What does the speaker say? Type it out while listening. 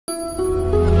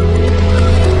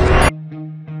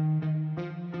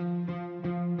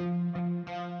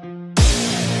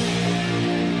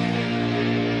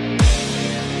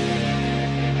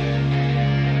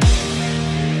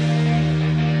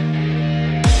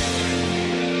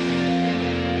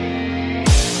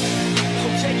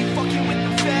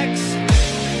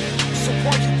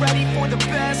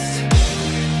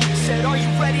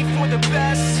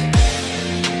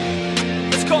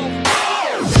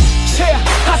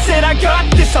got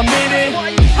this, I'm in it.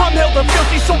 I'm hella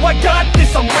filthy, so I got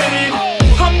this, I'm winning.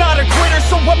 I'm not a quitter,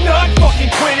 so I'm not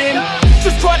fucking quitting.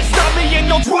 Just try to stop me and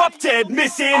you'll drop dead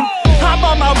missing. I'm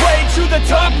on my way to the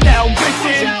top now,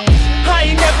 listen. I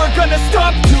ain't never gonna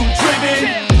stop, too driven.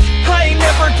 I ain't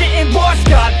never getting lost,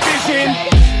 got vision.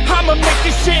 I'ma make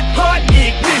this shit hot,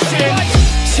 ignition.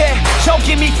 Yeah, y'all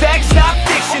give me facts, not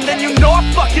fiction. Then you know I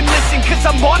fucking listen, cause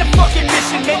I'm on a fucking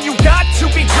mission. Man, you got to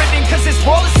be driven, cause this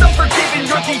world is unforgiving.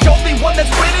 You're the only one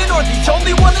that's winning, or the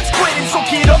only one that's quitting. So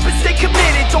get up and stay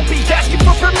committed, don't be asking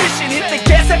for permission. Hit the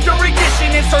gas after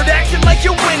ignition and start acting like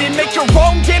you're winning. Make your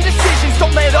own damn decisions,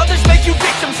 don't let others make you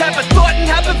victims. Have a thought and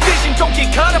have a vision, don't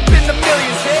get caught up in the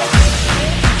millions.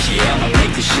 Yeah, I'ma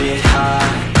make this shit hot.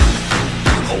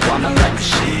 Oh, I'ma light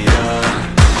this shit up.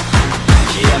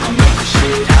 Yeah, I'ma make this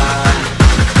shit hot.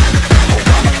 Oh,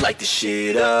 I'ma light this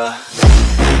shit up.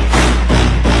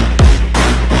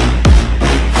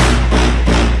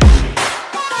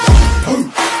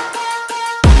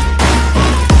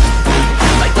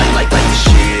 Light this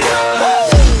shit up.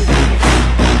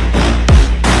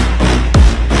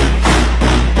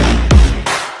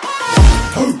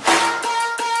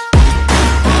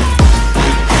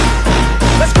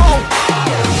 Let's go!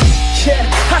 Yeah,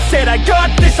 I said I got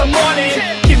this, I'm on it.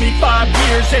 Give me 5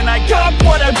 years and I got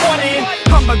what I wanted.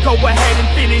 I'ma go ahead and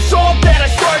finish all that I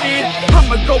started.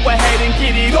 I'ma go ahead and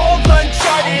get it all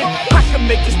uncharted. I can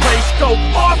make this place go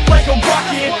off like a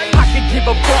rocket. I can give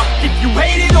a fuck if you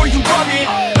hate it or you love it.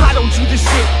 I don't do this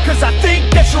shit cause I think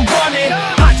that you're on it.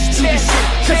 I just do this shit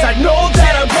cause I know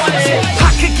that I want it.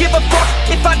 I could give a fuck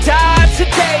if I die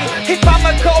today. If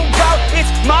I'ma go out,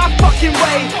 it's my fucking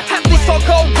way. At least I'll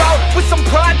go out with some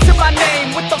pride to my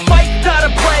name. With the fight, not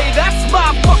a play, that's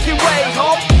my fucking way,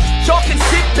 home. Y'all can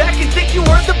sit back and think you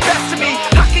are the best of me.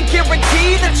 I can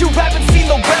guarantee that you haven't seen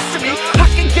the rest of me. I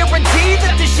can guarantee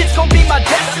that this shit's gonna be my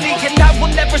destiny. And I will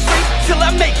never sleep till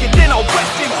I make it, then I'll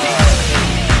rest in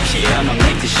peace. Yeah, I'ma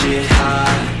make this shit hot.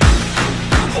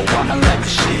 Oh, I'ma light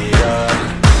this shit up.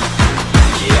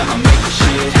 Yeah, I'ma make this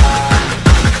shit hot.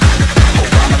 Oh,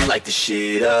 I'ma light this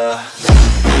shit up.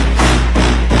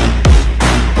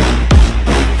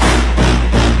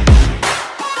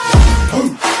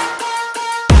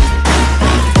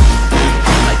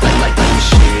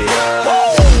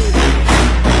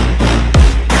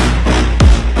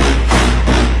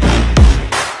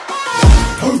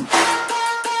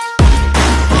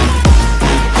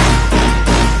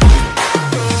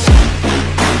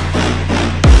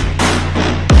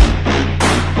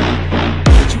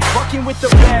 With the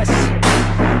best,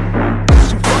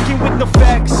 you fucking with the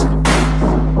facts.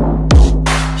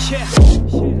 Yeah,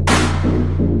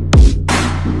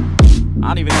 I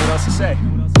don't even know what else to say.